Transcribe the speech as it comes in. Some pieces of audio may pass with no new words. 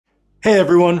Hey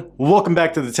everyone, welcome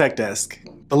back to the Tech Desk.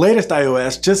 The latest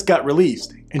iOS just got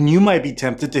released, and you might be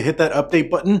tempted to hit that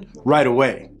update button right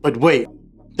away. But wait,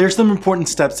 there's some important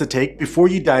steps to take before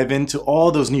you dive into all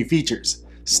those new features.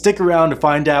 Stick around to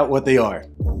find out what they are.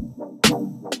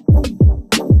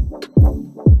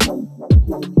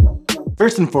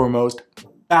 First and foremost,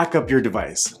 back up your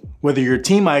device. Whether you're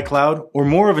Team iCloud or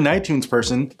more of an iTunes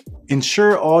person,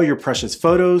 ensure all your precious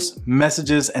photos,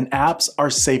 messages, and apps are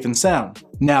safe and sound.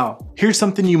 Now, here's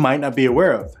something you might not be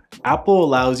aware of. Apple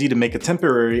allows you to make a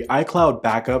temporary iCloud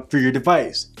backup for your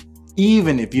device,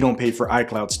 even if you don't pay for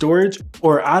iCloud storage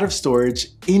or out of storage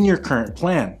in your current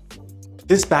plan.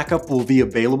 This backup will be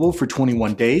available for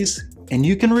 21 days, and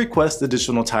you can request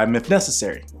additional time if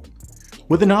necessary.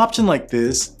 With an option like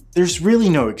this, there's really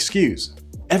no excuse.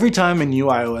 Every time a new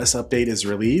iOS update is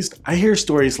released, I hear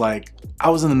stories like, I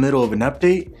was in the middle of an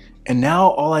update and now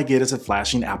all I get is a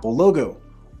flashing Apple logo.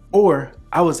 Or,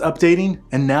 I was updating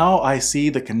and now I see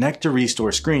the connect to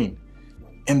restore screen.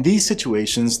 In these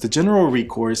situations, the general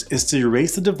recourse is to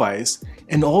erase the device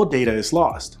and all data is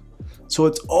lost. So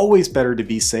it's always better to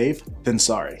be safe than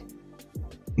sorry.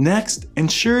 Next,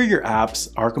 ensure your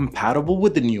apps are compatible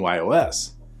with the new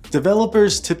iOS.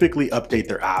 Developers typically update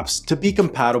their apps to be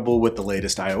compatible with the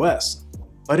latest iOS,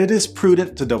 but it is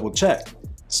prudent to double check,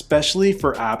 especially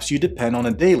for apps you depend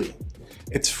on daily.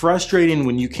 It's frustrating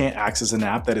when you can't access an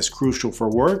app that is crucial for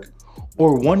work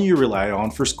or one you rely on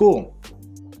for school.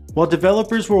 While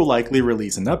developers will likely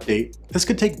release an update, this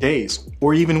could take days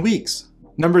or even weeks.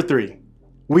 Number 3.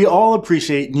 We all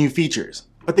appreciate new features,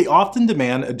 but they often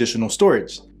demand additional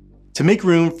storage. To make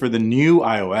room for the new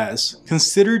iOS,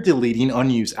 consider deleting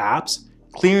unused apps,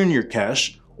 clearing your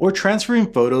cache, or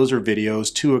transferring photos or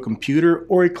videos to a computer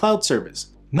or a cloud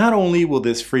service. Not only will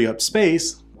this free up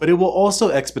space, but it will also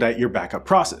expedite your backup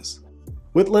process.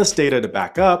 With less data to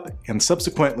back up and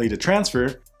subsequently to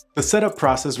transfer, the setup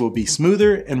process will be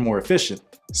smoother and more efficient.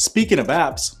 Speaking of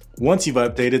apps, once you've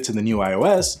updated to the new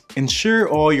iOS, ensure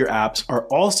all your apps are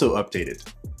also updated.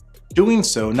 Doing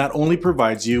so not only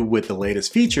provides you with the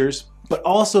latest features, but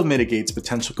also mitigates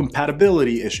potential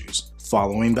compatibility issues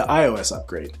following the iOS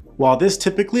upgrade. While this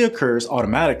typically occurs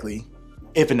automatically,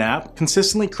 if an app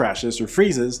consistently crashes or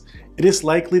freezes, it is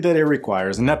likely that it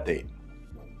requires an update.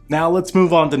 Now let's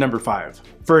move on to number 5.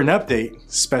 For an update,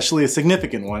 especially a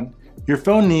significant one, your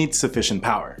phone needs sufficient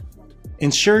power.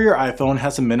 Ensure your iPhone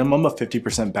has a minimum of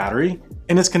 50% battery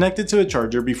and is connected to a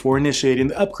charger before initiating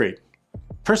the upgrade.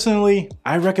 Personally,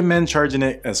 I recommend charging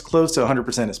it as close to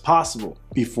 100% as possible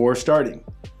before starting.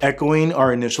 Echoing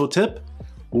our initial tip,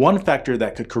 one factor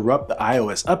that could corrupt the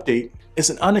iOS update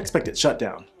is an unexpected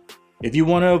shutdown. If you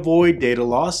want to avoid data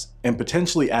loss and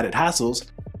potentially added hassles,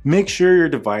 make sure your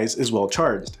device is well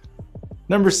charged.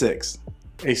 Number 6.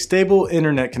 A stable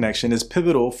internet connection is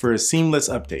pivotal for a seamless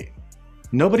update.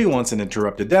 Nobody wants an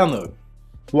interrupted download.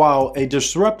 While a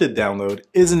disrupted download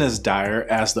isn't as dire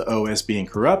as the OS being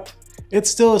corrupt, it's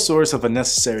still a source of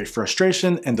unnecessary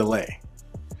frustration and delay.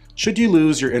 Should you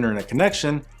lose your internet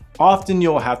connection, often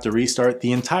you'll have to restart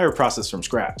the entire process from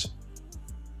scratch.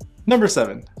 Number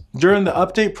 7. During the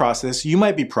update process, you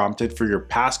might be prompted for your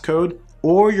passcode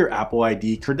or your Apple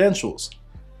ID credentials.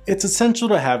 It's essential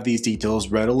to have these details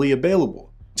readily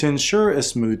available to ensure a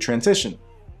smooth transition.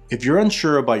 If you're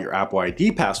unsure about your Apple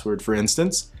ID password, for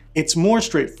instance, it's more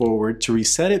straightforward to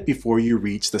reset it before you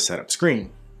reach the setup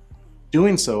screen.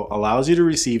 Doing so allows you to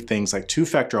receive things like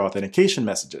two-factor authentication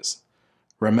messages.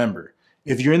 Remember,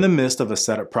 if you're in the midst of a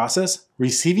setup process,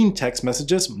 receiving text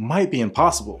messages might be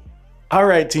impossible.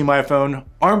 Alright Team iPhone,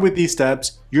 armed with these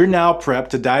steps, you're now prepped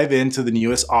to dive into the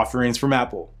newest offerings from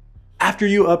Apple. After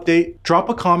you update, drop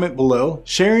a comment below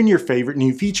sharing your favorite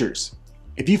new features.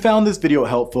 If you found this video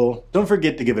helpful, don't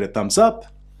forget to give it a thumbs up.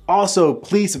 Also,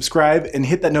 please subscribe and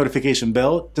hit that notification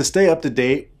bell to stay up to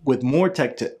date with more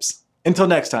tech tips. Until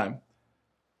next time.